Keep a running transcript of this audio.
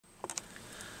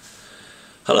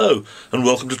Hello and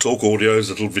welcome to Talk Audio's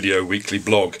little video weekly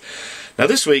blog. Now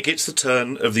this week it's the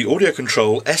turn of the Audio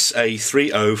Control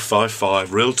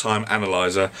SA-3055 real-time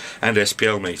analyzer and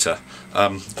SPL meter.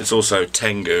 It's also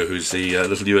Tengu, who's the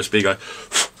little USB guy.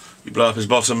 You blow up his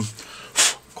bottom,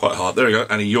 quite hard, there we go,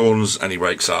 and he yawns and he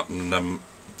wakes up and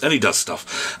he does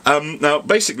stuff. Now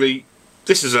basically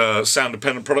this is a sound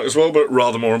dependent product as well, but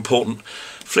rather more important.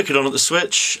 Flick it on at the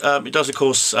switch. It does of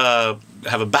course have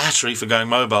a battery for going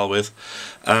mobile with.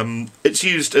 It's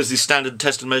used as the standard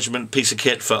test and measurement piece of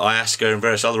kit for IASCA and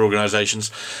various other organisations,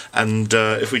 and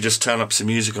if we just turn up some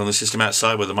music on the system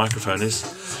outside where the microphone is,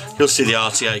 you'll see the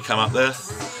RTA come up there.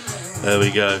 There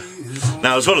we go.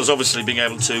 Now, as well as obviously being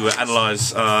able to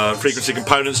analyse frequency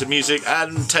components of music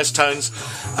and test tones,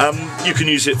 you can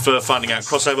use it for finding out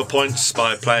crossover points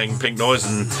by playing pink noise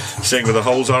and seeing where the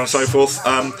holes are and so forth.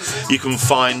 You can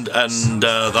find and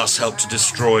thus help to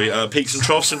destroy peaks and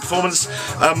troughs in performance.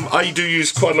 I do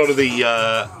use quite a lot of the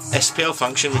SPL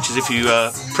function, which is if you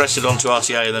press it onto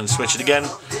RTA and then switch it again,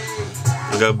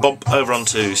 we'll go bump over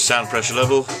onto sound pressure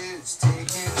level.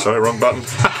 Sorry, wrong button.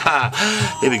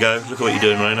 Here we go. Look at what you're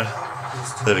doing, Raina.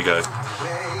 There we go.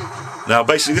 Now,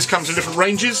 basically, this comes in different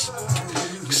ranges.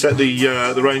 Set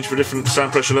the range for different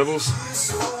sound pressure levels.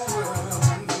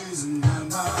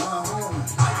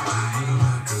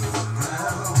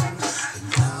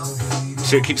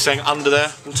 See, it keeps saying under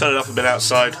there. We'll turn it up a bit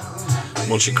outside.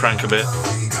 Watch it crank a bit.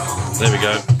 There we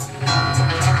go.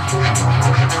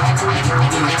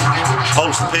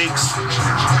 Holds the peaks.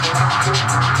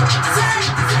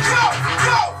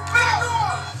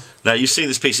 Now, you've seen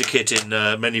this piece of kit in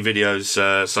many videos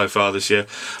so far this year,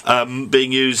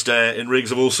 being used in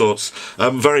rigs of all sorts.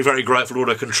 Very, very grateful to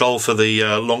Audio Control for the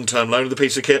long-term loan of the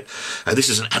piece of kit. This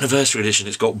is an anniversary edition.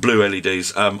 It's got blue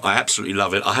LEDs. I absolutely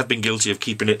love it. I have been guilty of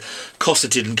keeping it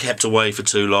cosseted and kept away for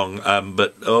too long,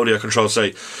 but Audio Control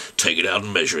say, take it out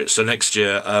and measure it. So next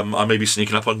year, I may be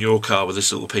sneaking up on your car with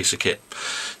this little piece of kit.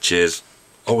 Cheers.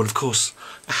 Oh, and of course,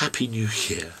 a Happy New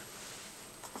Year.